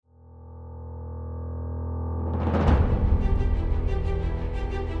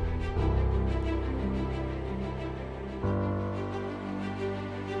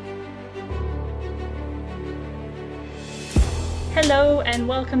Hello and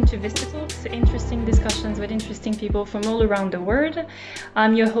welcome to Vista Talks, interesting discussions with interesting people from all around the world.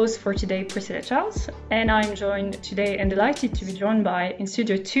 I'm your host for today, Priscilla Charles, and I'm joined today and delighted to be joined by, in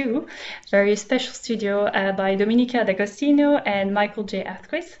Studio 2, very special studio by Domenica D'Agostino and Michael J.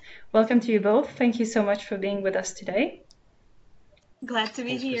 Athquist. Welcome to you both. Thank you so much for being with us today. Glad to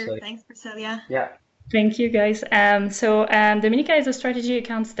be here. Priscilla. Thanks, Priscilla. Yeah. Thank you, guys. Domenica is a Strategy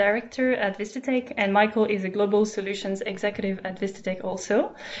Accounts Director at Vistatech, and Michael is a Global Solutions Executive at Vistatech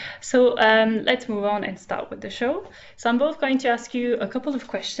also. So let's move on and start with the show. So I'm both going to ask you a couple of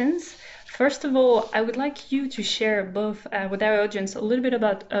questions. First of all, I would like you to share both with our audience a little bit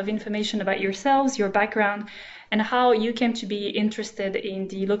of information about yourselves, your background, and how you came to be interested in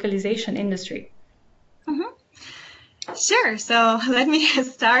the localization industry. Sure. So let me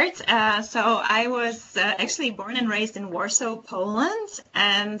start. So I was actually born and raised in Warsaw, Poland,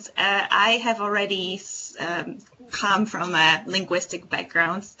 and I have already come from a linguistic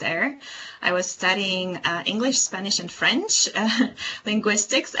background there. I was studying English, Spanish, and French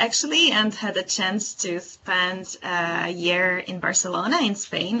linguistics, actually, and had a chance to spend a year in Barcelona, in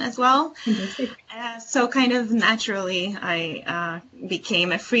Spain as well. So kind of naturally, I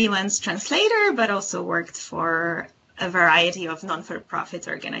became a freelance translator, but also worked for a variety of non-for-profit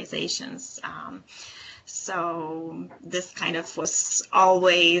organizations. So this kind of was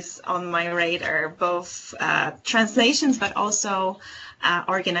always on my radar, both translations, but also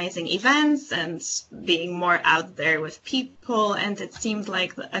organizing events and being more out there with people. And it seemed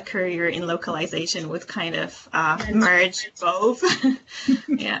like a career in localization would kind of merge both,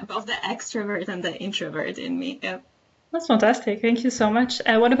 both the extrovert and the introvert in me. Yeah. That's fantastic. Thank you so much.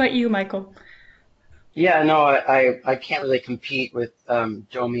 What about you, Michael? Yeah, no, I can't really compete with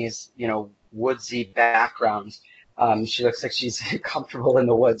Domi's, woodsy background. She looks like she's comfortable in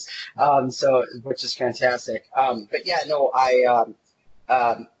the woods, so which is fantastic. But yeah, no,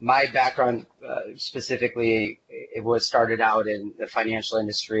 my background specifically, it was started out in the financial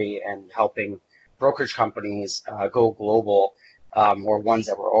industry and helping brokerage companies go global, or ones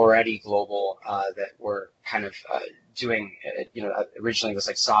that were already global that were kind of doing, originally it was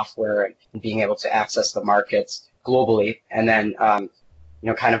like software and being able to access the markets globally. And then,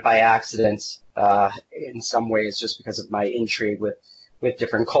 kind of by accident, in some ways, just because of my intrigue with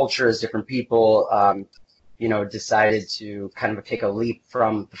different cultures, different people, decided to kind of take a leap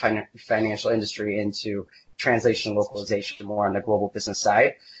from the financial industry into translation and localization more on the global business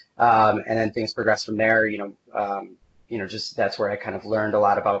side. And then things progressed from there, just that's where I kind of learned a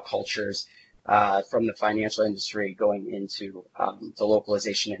lot about cultures from the financial industry going into the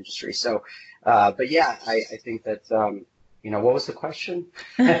localization industry. So, but yeah, I think that, what was the question?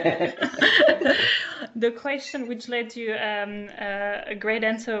 The question which led to a great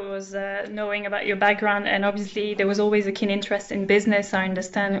answer was knowing about your background, and obviously there was always a keen interest in business, I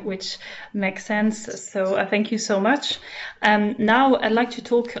understand, which makes sense. So thank you so much. Now I'd like to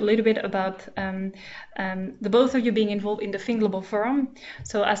talk a little bit about the both of you being involved in the Think Global Forum.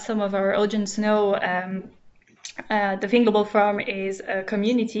 So as some of our audience know, the Think Global Forum is a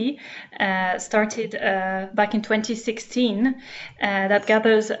community started back in 2016 that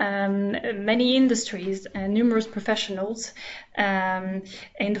gathers many industries and numerous professionals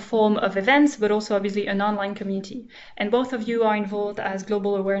in the form of events, but also obviously an online community. And both of you are involved as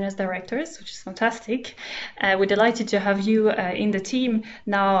Global Awareness Directors, which is fantastic. We're delighted to have you in the team.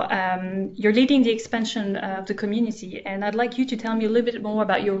 Now, you're leading the expansion of the community, and I'd like you to tell me a little bit more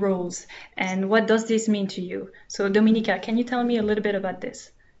about your roles and what does this mean to you. So Domenica, can you tell me a little bit about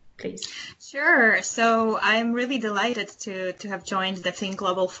this, please? Sure. So I'm really delighted to have joined the Think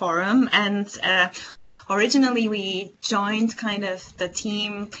Global Forum. And originally we joined kind of the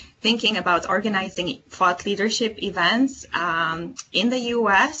team thinking about organizing thought leadership events in the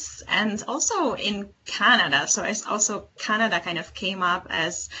US and also in Canada. So also Canada kind of came up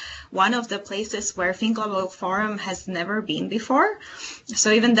as one of the places where Think Global Forum has never been before.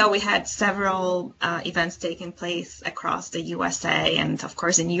 So even though we had several events taking place across the USA and of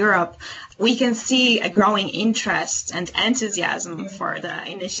course in Europe, we can see a growing interest and enthusiasm for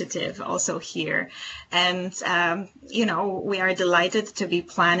the initiative also here. And, we are delighted to be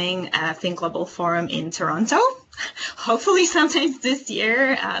planning a Think Global Forum in Toronto. Hopefully sometime this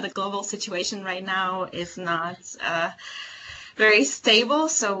year. The global situation right now is not very stable,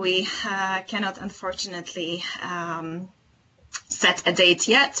 so we cannot unfortunately set a date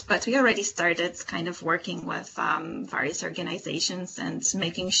yet, but we already started kind of working with various organizations and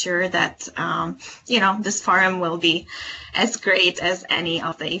making sure that, this forum will be as great as any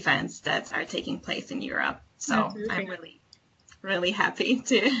of the events that are taking place in Europe. So I'm really happy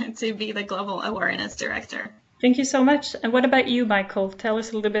to be the Global Awareness Director. Thank you so much. And what about you, Michael? Tell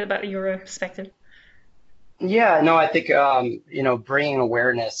us a little bit about your perspective. Yeah, no, I think bringing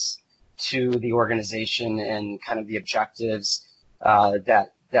awareness to the organization and kind of the objectives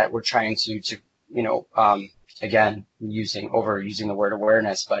that we're trying to again using the word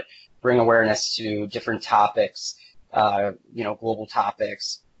awareness, but bring awareness to different topics, global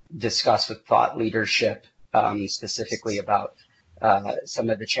topics, discuss with thought leadership specifically about some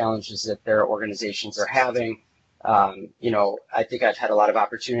of the challenges that their organizations are having. I think I've had a lot of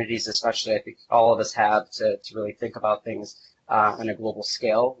opportunities, especially I think all of us have to really think about things on a global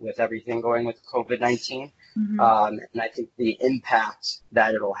scale with everything going with COVID-19. And I think the impact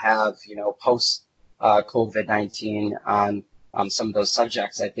that it'll have, post COVID-19 on some of those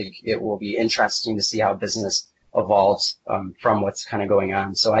subjects, I think it will be interesting to see how business evolves from what's kind of going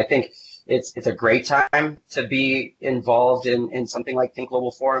on. So I think it's a great time to be involved in something like Think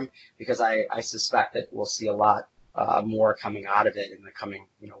Global Forum, because I suspect that we'll see a lot more coming out of it in the coming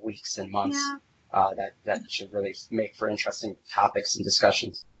weeks and months. That should really make for interesting topics and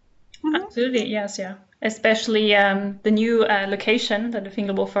discussions. Absolutely, yes, yeah. Especially the new location that the Think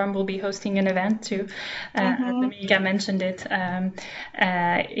Global Forum will be hosting an event to. Dominika mentioned it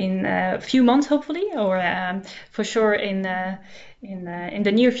in a few months, hopefully, or for sure in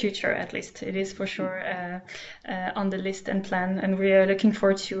the near future, at least. It is for sure on the list and plan, and we are looking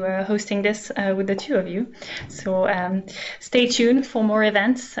forward to hosting this with the two of you. So stay tuned for more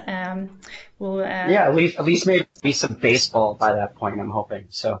events. We'll at least maybe some baseball by that point, I'm hoping.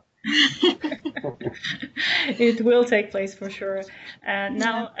 So. It will take place for sure.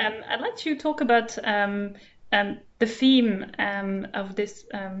 Now, I'd like to talk about the theme of this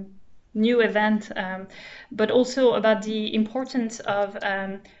new event, but also about the importance of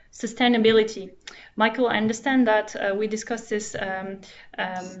sustainability. Michael, I understand that we discussed this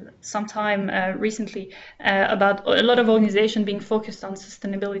sometime recently about a lot of organizations being focused on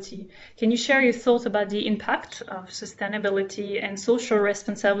sustainability. Can you share your thoughts about the impact of sustainability and social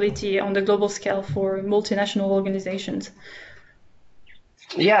responsibility on the global scale for multinational organizations?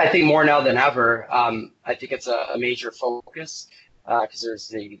 Yeah, I think more now than ever. I think it's a major focus. Because there's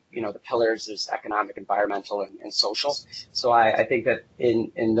the pillars, there's economic, environmental, and social. So I think that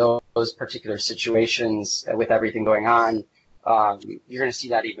in those particular situations, with everything going on, you're going to see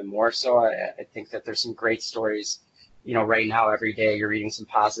that even more so. I think that there's some great stories. Right now, every day you're reading some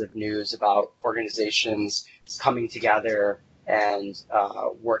positive news about organizations coming together and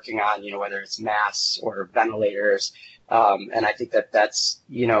working on, whether it's masks or ventilators. And I think that's,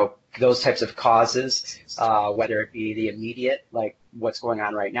 those types of causes, whether it be the immediate, like what's going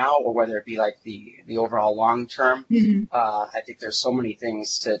on right now, or whether it be like the overall long term. I think there's so many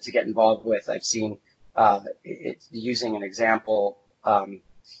things to get involved with. I've seen using an example, kind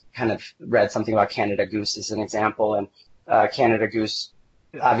of read something about Canada Goose as an example, and Canada Goose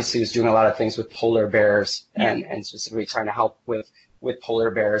obviously was doing a lot of things with polar bears and specifically trying to help with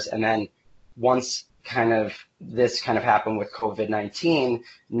polar bears. And then once this kind of happened with COVID-19,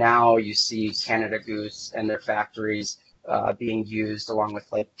 now you see Canada Goose and their factories being used along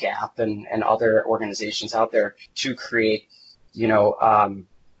with like Gap and other organizations out there to create,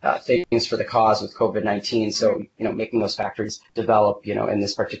 things for the cause with COVID-19. So, making those factories develop, in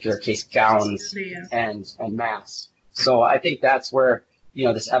this particular case, gowns and masks. So I think that's where,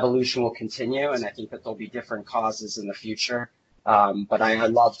 this evolution will continue. And I think that there'll be different causes in the future. But I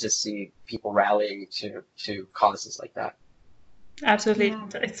love to see people rallying to causes like that. Absolutely,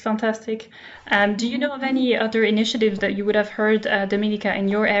 it's fantastic. Do you know of any other initiatives that you would have heard, Dominika, in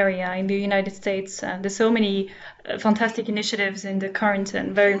your area in the United States? There's so many fantastic initiatives in the current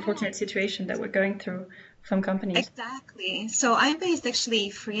and very unfortunate situation that we're going through from companies. Exactly. So I'm based actually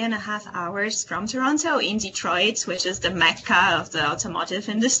 3.5 hours from Toronto in Detroit, which is the mecca of the automotive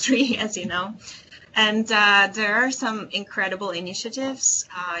industry, as you know. And there are some incredible initiatives,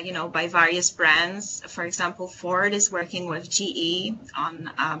 by various brands. For example, Ford is working with GE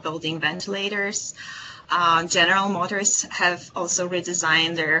on building ventilators. General Motors have also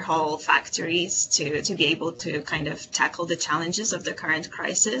redesigned their whole factories to be able to kind of tackle the challenges of the current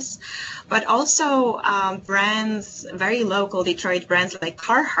crisis. But also brands, very local Detroit brands like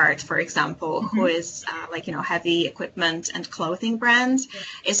Carhartt, for example, who is heavy equipment and clothing brand,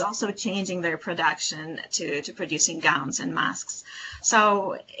 is also changing their production to producing gowns and masks.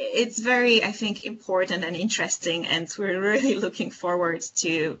 So it's very, I think, important and interesting, and we're really looking forward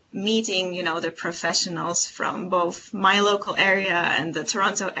to meeting, the professionals from both my local area and the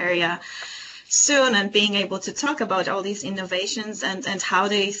Toronto area soon, and being able to talk about all these innovations and how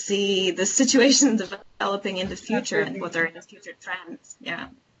they see the situation developing in the future. Absolutely. And what are the future trends. Yeah.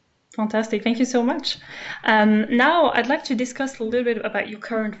 Fantastic. Thank you so much. Now, I'd like to discuss a little bit about your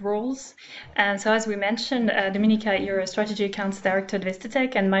current roles. And so, as we mentioned, Dominica, you're a strategy accounts director at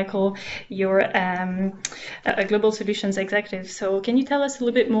Vistatech, and Michael, you're a global solutions executive. So, can you tell us a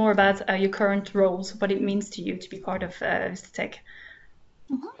little bit more about your current roles, what it means to you to be part of Vistatech?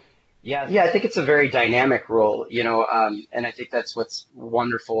 Yeah, I think it's a very dynamic role, and I think that's what's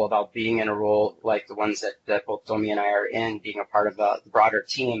wonderful about being in a role like the ones that both Domi and I are in, being a part of the broader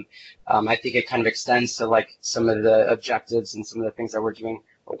team. I think it kind of extends to like some of the objectives and some of the things that we're doing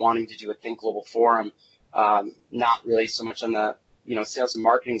or wanting to do at Think Global Forum. Not really so much on the sales and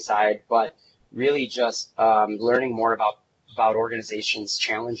marketing side, but really just learning more about organizations'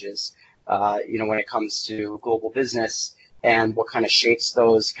 challenges. When it comes to global business and what kind of shapes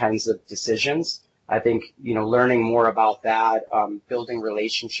those kinds of decisions. I think, learning more about that, building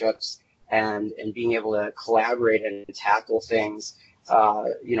relationships and being able to collaborate and tackle things,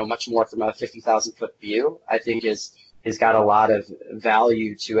 much more from a 50,000-foot view, I think is got a lot of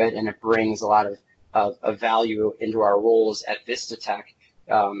value to it, and it brings a lot of value into our roles at Vistatech.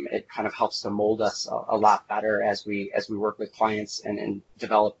 It kind of helps to mold us a lot better as we work with clients and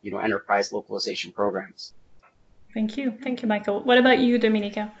develop, enterprise localization programs. Thank you, Michael. What about you,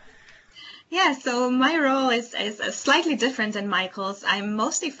 Dominica? Yeah, so my role is slightly different than Michael's. I'm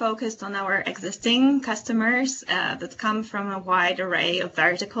mostly focused on our existing customers that come from a wide array of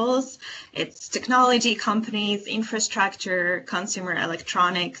verticals. It's technology companies, infrastructure, consumer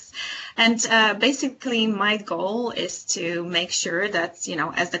electronics. And basically my goal is to make sure that,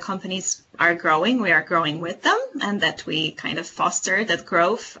 as the companies are growing, we are growing with them, and that we kind of foster that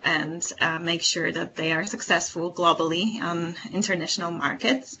growth and make sure that they are successful globally on international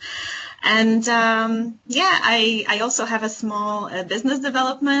markets. And I also have a small business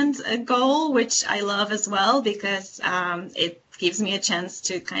development goal, which I love as well, because it gives me a chance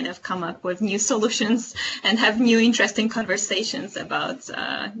to kind of come up with new solutions and have new interesting conversations about,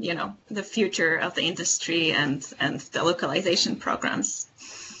 the future of the industry and the localization programs.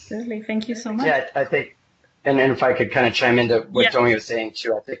 Absolutely. Thank you so much. Yeah, I think, and if I could kind of chime into what Domi was saying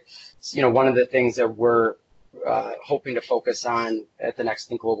too, I think, one of the things that we're hoping to focus on at the next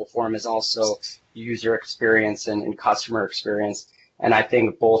Think Global Forum is also user experience and customer experience. And I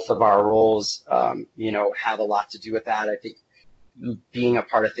think both of our roles, have a lot to do with that. I think being a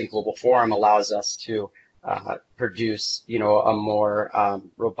part of Think Global Forum allows us to produce, a more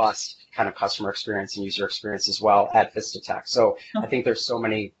robust kind of customer experience and user experience as well at Vistatech. So I think there's so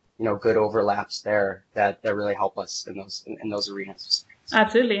many, good overlaps there that really help us in those arenas.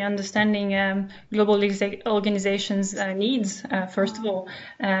 Absolutely, understanding global organizations' needs first of all,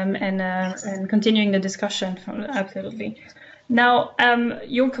 and continuing the discussion. Absolutely. Now,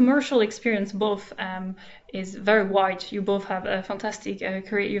 your commercial experience both is very wide. You both have a fantastic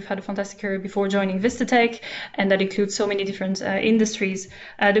career. You've had a fantastic career before joining Vistatech, and that includes so many different industries.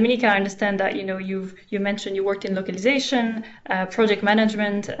 Dominica, I understand that you mentioned you worked in localization, project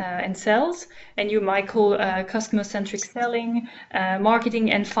management, and sales, and you, Michael, customer-centric selling,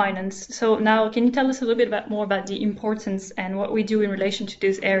 marketing, and finance. So now, can you tell us a little bit more about the importance and what we do in relation to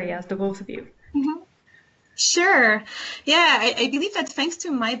those areas, the both of you? Mm-hmm. Sure. Yeah, I believe that thanks to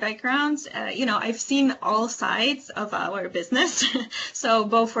my background, I've seen all sides of our business. So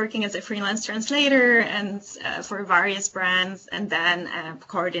both working as a freelance translator and for various brands, and then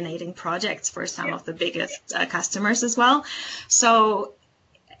coordinating projects for some of the biggest customers as well. So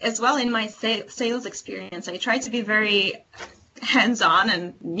as well in my sales experience, I try to be very hands-on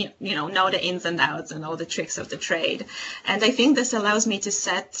and know the ins and outs and all the tricks of the trade. And I think this allows me to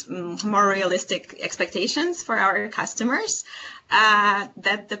set more realistic expectations for our customers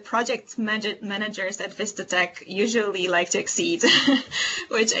that the project managers at Vistatech usually like to exceed,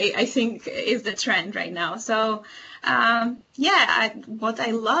 which I think is the trend right now. So what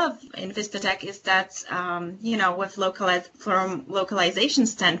I love in Vistatech is that, from localization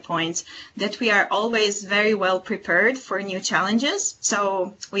standpoint, that we are always very well prepared for new challenges.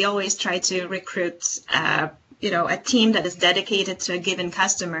 So we always try to recruit, a team that is dedicated to a given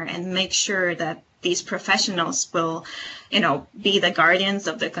customer and make sure that these professionals will, be the guardians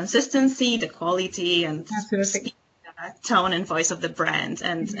of the consistency, the quality, and tone and voice of the brand.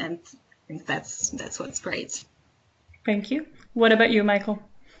 And I think that's what's great. Thank you. What about you, Michael?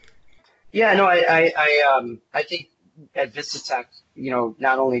 Yeah, no, I think at Vistatech,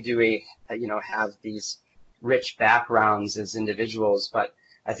 not only do we, have these rich backgrounds as individuals, but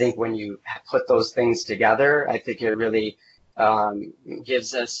I think when you put those things together, I think it really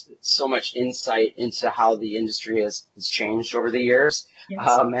gives us so much insight into how the industry has changed over the years.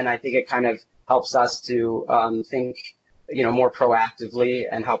 Yes. And I think it kind of helps us to think more proactively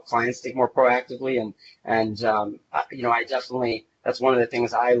and help clients think more proactively. I definitely, that's one of the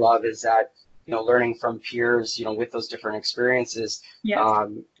things I love is that, learning from peers, with those different experiences, Yes.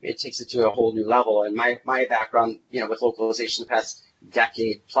 it takes it to a whole new level. And my background, with localization the past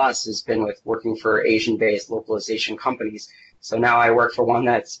decade plus has been with working for Asian-based localization companies. So now I work for one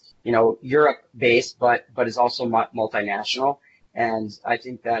that's, Europe-based, but is also multinational. And I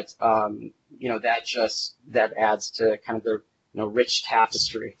think that, that adds to kind of the, rich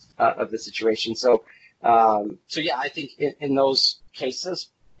tapestry of the situation. So yeah, I think in those cases,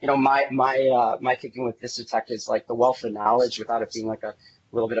 my thinking with VistaTech is like the wealth of knowledge, without it being like a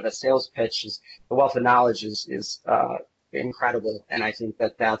little bit of a sales pitch, is the wealth of knowledge is incredible. And I think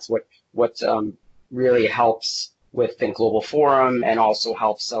that that's what really helps with Think Global Forum, and also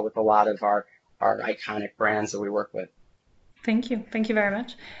helps with a lot of our iconic brands that we work with. Thank you. Thank you very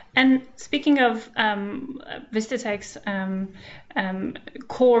much. And speaking of VistaTech's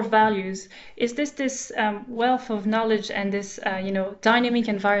core values, is this wealth of knowledge and this dynamic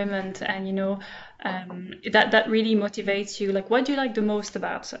environment, and that really motivates you? Like, what do you like the most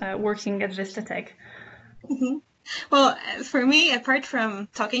about working at VistaTech? Mm-hmm. Well, for me, apart from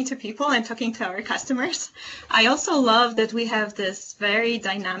talking to people and talking to our customers, I also love that we have this very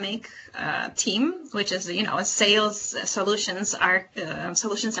dynamic team, which is, a sales solutions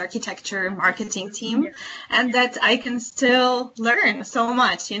architecture marketing team, and that I can still learn so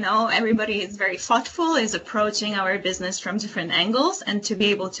much. Everybody is very thoughtful, is approaching our business from different angles, and to be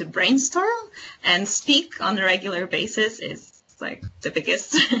able to brainstorm and speak on a regular basis is like the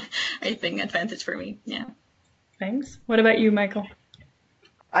biggest, I think, advantage for me. Yeah. Thanks. What about you, Michael?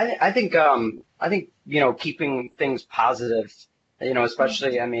 I think keeping things positive,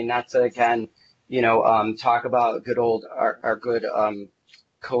 especially, not to again, talk about our good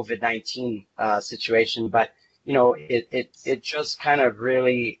COVID-19 situation, but it just kind of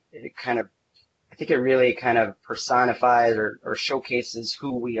really I think it really kind of personifies or showcases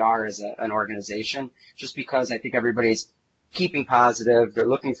who we are as an organization, just because I think everybody's keeping positive, they're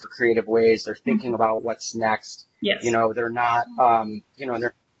looking for creative ways, they're thinking about what's next. Yes. They're not,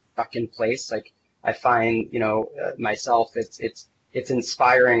 they're stuck in place. Like I find, myself, it's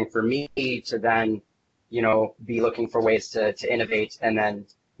inspiring for me to then, be looking for ways to innovate, and then,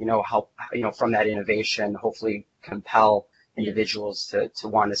 help, from that innovation, hopefully compel individuals to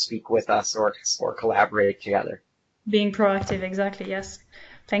want to speak with us or collaborate together. Being proactive, exactly. Yes.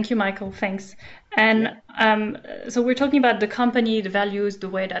 Thank you, Michael. Thanks. And so we're talking about the company, the values, the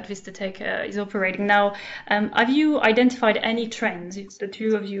way that VistaTech is operating now. Have you identified any trends? It's the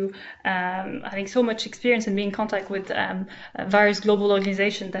two of you having so much experience and being in contact with various global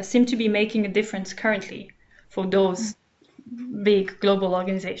organizations that seem to be making a difference currently for those big global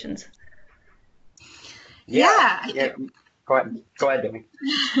organizations. Yeah. Go ahead, Demi.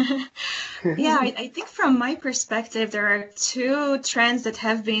 Yeah, I think from my perspective, there are two trends that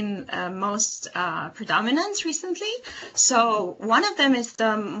have been most predominant recently. So one of them is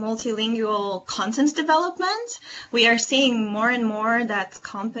the multilingual content development. We are seeing more and more that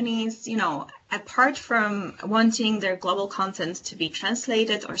companies, apart from wanting their global content to be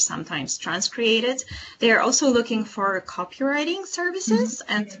translated or sometimes transcreated, they are also looking for copywriting services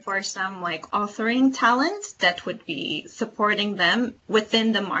and for some like authoring talent that would be supporting them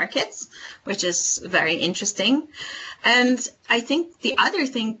within the markets, which is very interesting. And I think the other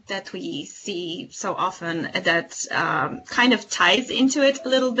thing that we see so often that kind of ties into it a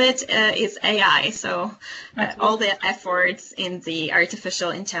little bit is AI. So all the efforts in the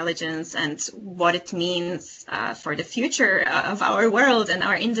artificial intelligence and what it means for the future of our world and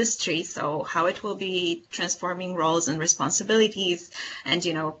our industry. So how it will be transforming roles and responsibilities and,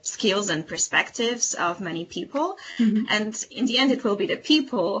 skills and perspectives of many people. And in the end, it will be the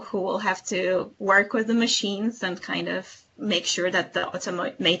people who will have to work with the machines and kind of make sure that the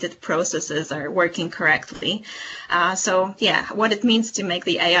automated processes are working correctly. So yeah, what it means to make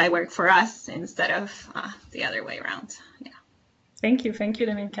the AI work for us instead of the other way around. Yeah. Thank you,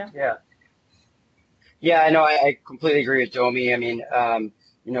 Dominika. Yeah, I know. I completely agree with Domi. I mean,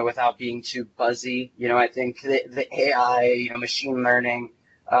 without being too buzzy, I think the AI, machine learning,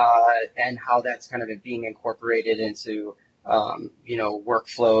 and how that's kind of being incorporated into,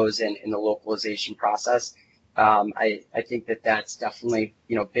 workflows and in the localization process. I think that that's definitely,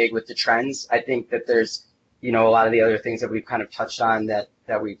 big with the trends. I think that there's, a lot of the other things that we've kind of touched on that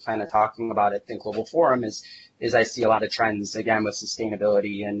we plan on talking about at Think Global Forum is I see a lot of trends, again, with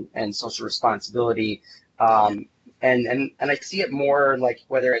sustainability and social responsibility. And I see it more like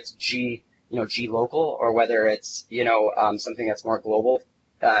whether it's G local or whether it's, something that's more global.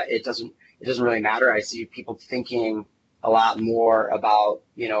 It doesn't really matter. I see people thinking a lot more about,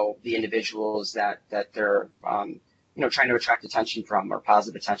 the individuals that they're, trying to attract attention from, or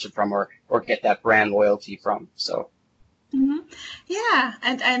positive attention from, or get that brand loyalty from. So. Mm-hmm. Yeah,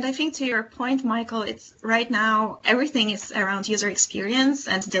 and I think to your point, Michael, it's right now everything is around user experience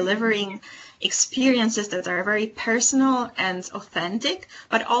and delivering experiences that are very personal and authentic,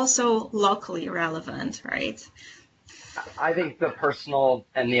 but also locally relevant, right? I think the personal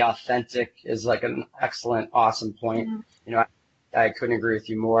and the authentic is like an excellent, awesome point. Mm-hmm. I couldn't agree with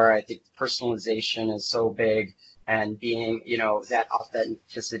you more. I think personalization is so big, and being, that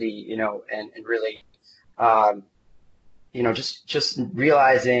authenticity, and really, just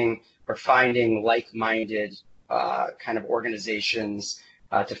realizing or finding like-minded kind of organizations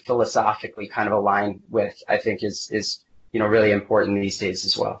to philosophically kind of align with, I think is really important these days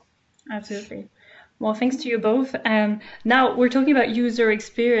as well. Absolutely. Well, thanks to you both. Now we're talking about user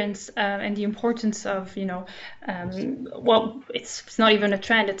experience and the importance of, it's not even a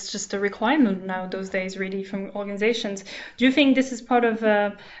trend, it's just a requirement now those days, really, from organizations. Do you think this is part of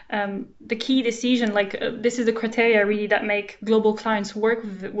the key decision, like this is the criteria really that make global clients work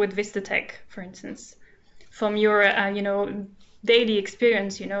with Vistatech, for instance, from your, daily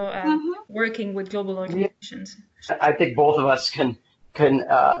experience, working with global organizations? I think both of us can kind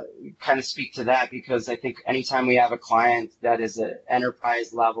of speak to that, because I think anytime we have a client that is an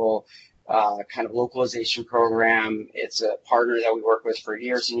enterprise level kind of localization program, it's a partner that we work with for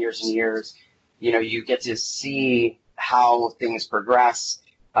years and years and years, you get to see how things progress,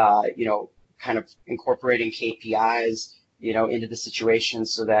 kind of incorporating KPIs, into the situation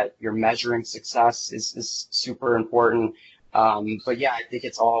so that you're measuring success is super important. But yeah, I think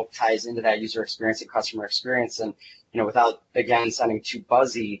it's all ties into that user experience and customer experience. And without, again, sounding too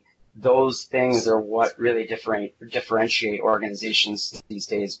buzzy, those things are what really differentiate organizations these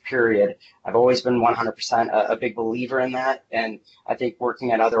days, period. I've always been 100% a big believer in that. And I think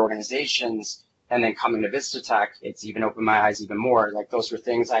working at other organizations and then coming to Vistatech, it's even opened my eyes even more. Like, those were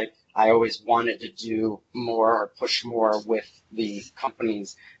things I always wanted to do more or push more with the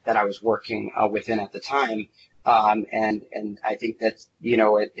companies that I was working within at the time. And I think that,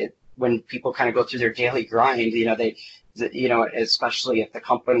 when people kind of go through their daily grind, especially if the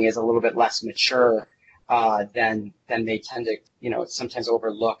company is a little bit less mature, then they tend to, sometimes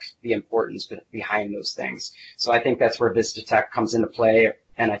overlook the importance behind those things. So I think that's where Vistatech comes into play.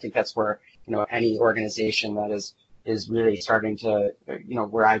 And I think that's where, any organization that is really starting to,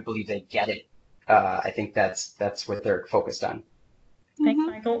 where I believe they get it. I think that's what they're focused on. Thanks,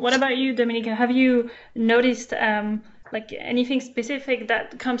 Michael. What about you, Dominika? Have you noticed like anything specific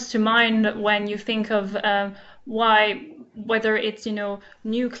that comes to mind when you think of whether it's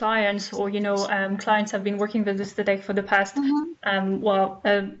new clients or clients have been working with Vistatech for the past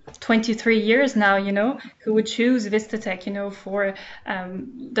 23 years now, who would choose Vistatech, for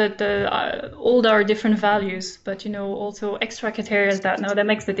all our different values, but also extra criteria that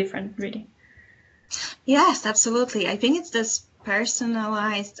makes the difference, really. Yes, absolutely. I think it's this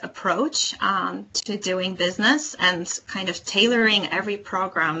personalized approach to doing business and kind of tailoring every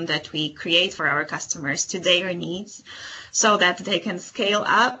program that we create for our customers to their needs so that they can scale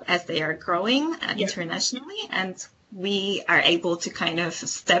up as they are growing internationally, and we are able to kind of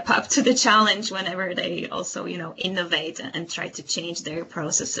step up to the challenge whenever they also, innovate and try to change their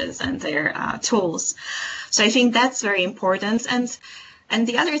processes and their tools. So I think that's very important. And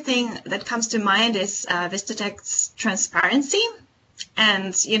the other thing that comes to mind is Vistatech's transparency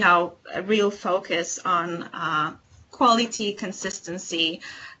and, a real focus on quality, consistency,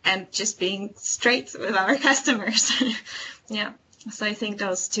 and just being straight with our customers. Yeah. So I think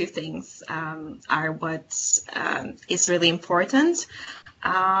those two things are what is really important.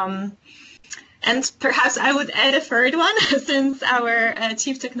 And perhaps I would add a third one, since our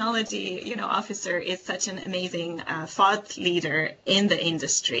chief technology, officer is such an amazing thought leader in the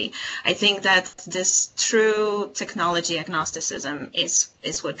industry. I think that this true technology agnosticism is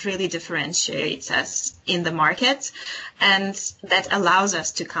what really differentiates us in the market, and that allows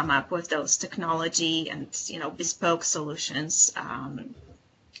us to come up with those technology and bespoke solutions.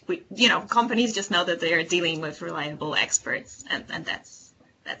 Companies just know that they are dealing with reliable experts, and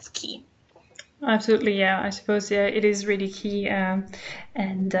that's key. Absolutely, yeah. I suppose, it is really key.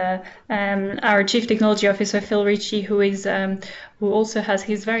 And our Chief Technology Officer, Phil Ritchie, who also has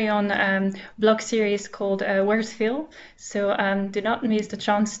his very own blog series called Where's Phil? So do not miss the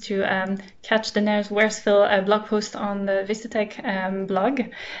chance to catch the next Where's Phil blog post on the Vistatech blog.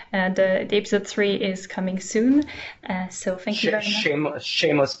 And the episode 3 is coming soon. So thank you very much.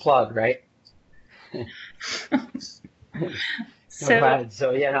 Shameless plug, right? So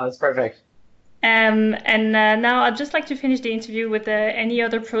yeah, no, it's perfect. And now I'd just like to finish the interview with any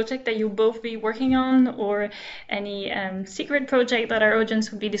other project that you'll both be working on, or any secret project that our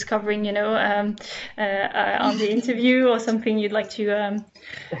audience would be discovering, on the interview, or something you'd like to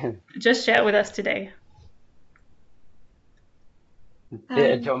just share with us today.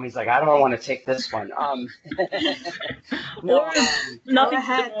 Tomi's like, I don't want to take this one. No, Or nothing at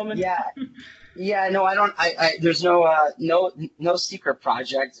ahead. the moment. yeah, no, I don't. There's no secret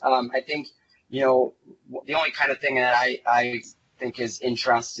project. I think, the only kind of thing that I think is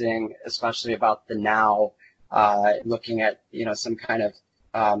interesting, especially about the now, looking at, some kind of,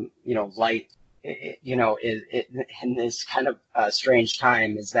 light, in this kind of strange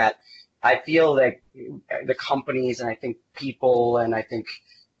time, is that I feel like the companies, and I think people, and I think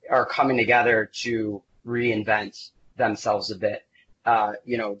are coming together to reinvent themselves a bit,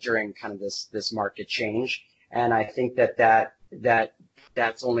 during kind of this market change. And I think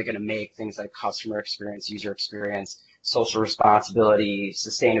that's only going to make things like customer experience, user experience, social responsibility,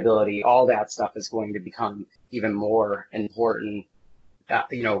 sustainability, all that stuff is going to become even more important.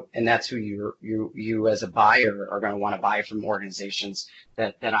 And that's who you as a buyer are going to want to buy from organizations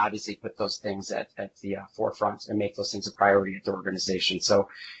that obviously put those things at the forefront and make those things a priority at the organization. So,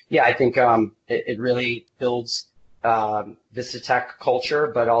 yeah, I think it really builds VistaTech culture,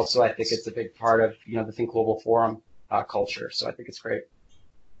 but also I think it's a big part of the Think Global Forum culture. So I think it's great.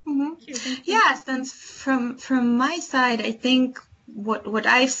 Mm-hmm. Yes, and from my side, I think what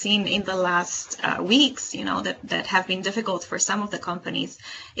I've seen in the last weeks, that have been difficult for some of the companies,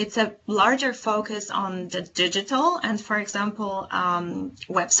 it's a larger focus on the digital and, for example,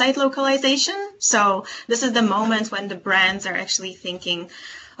 website localization. So this is the moment when the brands are actually thinking,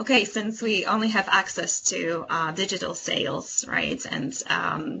 okay, since we only have access to digital sales, right,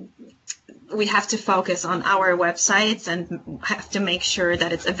 and we have to focus on our websites and have to make sure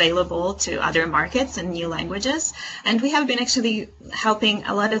that it's available to other markets and new languages. And we have been actually helping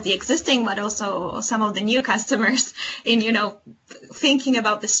a lot of the existing, but also some of the new customers in, thinking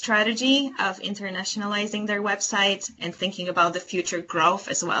about the strategy of internationalizing their website and thinking about the future growth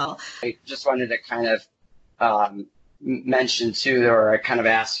as well. I just wanted to kind of mention too, or I kind of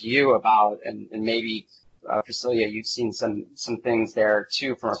ask you about, and maybe Priscilla, you've seen some things there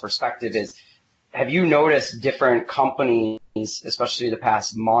too from a perspective, is have you noticed different companies, especially the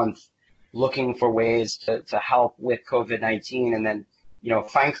past month, looking for ways to help with COVID-19, and then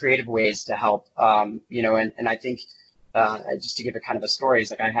find creative ways to help, and I think just to give it kind of a story, is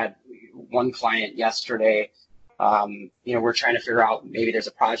like I had one client yesterday, we're trying to figure out maybe there's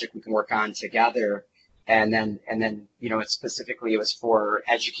a project we can work on together, and then it was for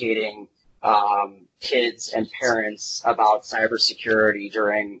educating kids and parents about cybersecurity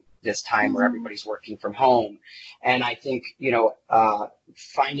during this time where everybody's working from home. And I think,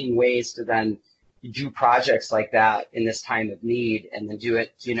 finding ways to then do projects like that in this time of need, and then do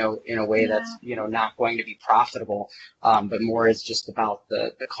it, in a way that's, not going to be profitable, but more is just about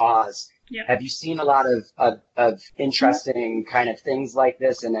the cause. Yeah. Have you seen a lot of interesting kind of things like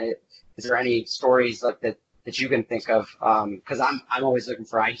this? And is there any stories like that you can think of? Because I'm always looking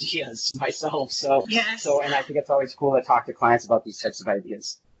for ideas myself. So, yes. And I think it's always cool to talk to clients about these types of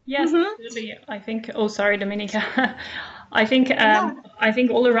ideas. Yes, absolutely. I think. Oh, sorry, Dominica. I think. I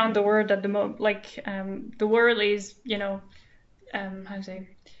think all around the world at the moment, the world is, how to say,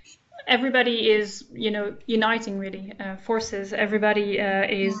 everybody is, uniting really forces. Everybody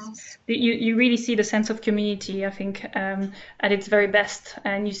is. Yes. You really see the sense of community, I think, at its very best,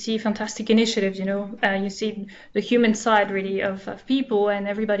 and you see fantastic initiatives. You see the human side really of people, and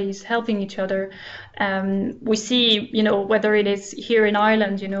everybody's helping each other. We see, whether it is here in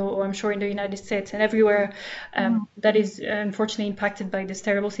Ireland, or I'm sure in the United States and everywhere that is unfortunately impacted by this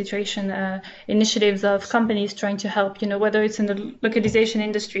terrible situation, initiatives of companies trying to help, whether it's in the localization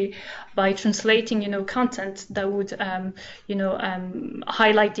industry by translating, content that would,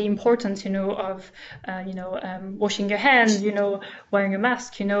 highlight the importance, of, washing your hands, wearing a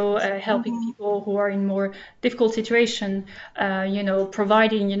mask, helping people who are in more difficult situation,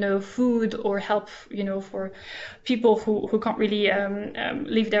 providing, food or help, for people who can't really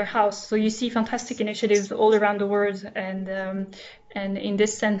leave their house. So you see fantastic initiatives all around the world, and in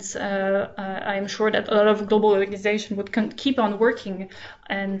this sense, I'm sure that a lot of global organizations would keep on working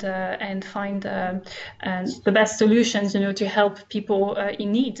and find the best solutions, to help people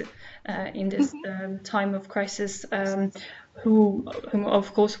in need in this time of crisis, whom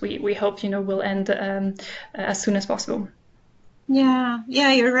of course we hope will end as soon as possible. Yeah,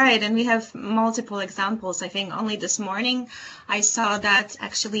 you're right. And we have multiple examples. I think only this morning I saw that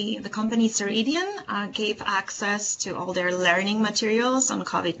actually the company Ceridian gave access to all their learning materials on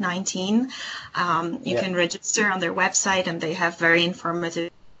COVID-19. You can register on their website and they have very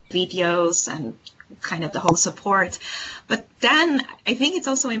informative videos and kind of the whole support. But then I think it's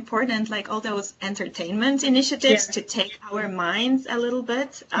also important, like all those entertainment initiatives, to take our minds a little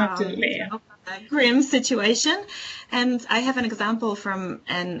bit. Absolutely. A grim situation. And I have an example from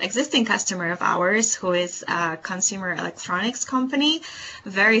an existing customer of ours who is a consumer electronics company,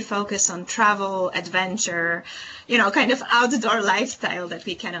 very focused on travel, adventure, kind of outdoor lifestyle that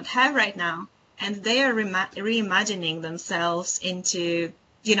we cannot have right now. And they are reimagining themselves into,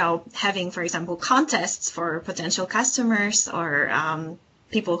 having, for example, contests for potential customers or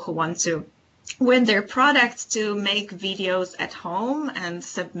people who want to win their products to make videos at home and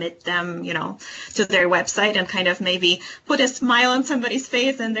submit them, to their website and kind of maybe put a smile on somebody's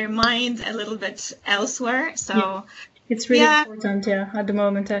face and their mind a little bit elsewhere. So it's really important, at the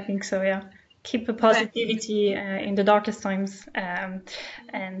moment, I think so, Keep the positivity in the darkest times.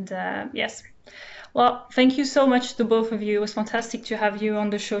 Yes. Well, thank you so much to both of you. It was fantastic to have you on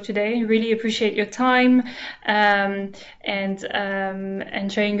the show today. Really appreciate your time and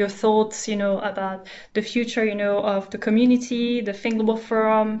sharing your thoughts, about the future, of the community, the Think Global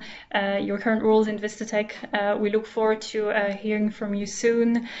Forum, your current roles in Vistatech. We look forward to hearing from you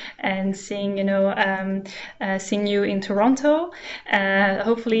soon and seeing you in Toronto,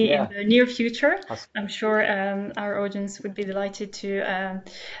 hopefully in the near future. Awesome. I'm sure our audience would be delighted to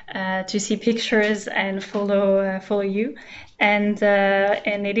see pictures and follow you, and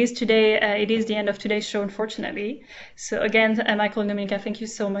it is the end of today's show, unfortunately. So again, Michael and Dominika, thank you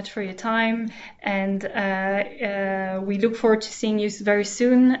so much for your time, and we look forward to seeing you very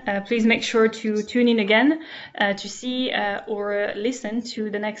soon. Please make sure to tune in again to see or listen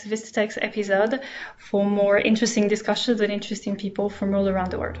to the next Vistatech episode for more interesting discussions with interesting people from all around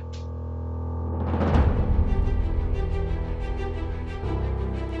the world.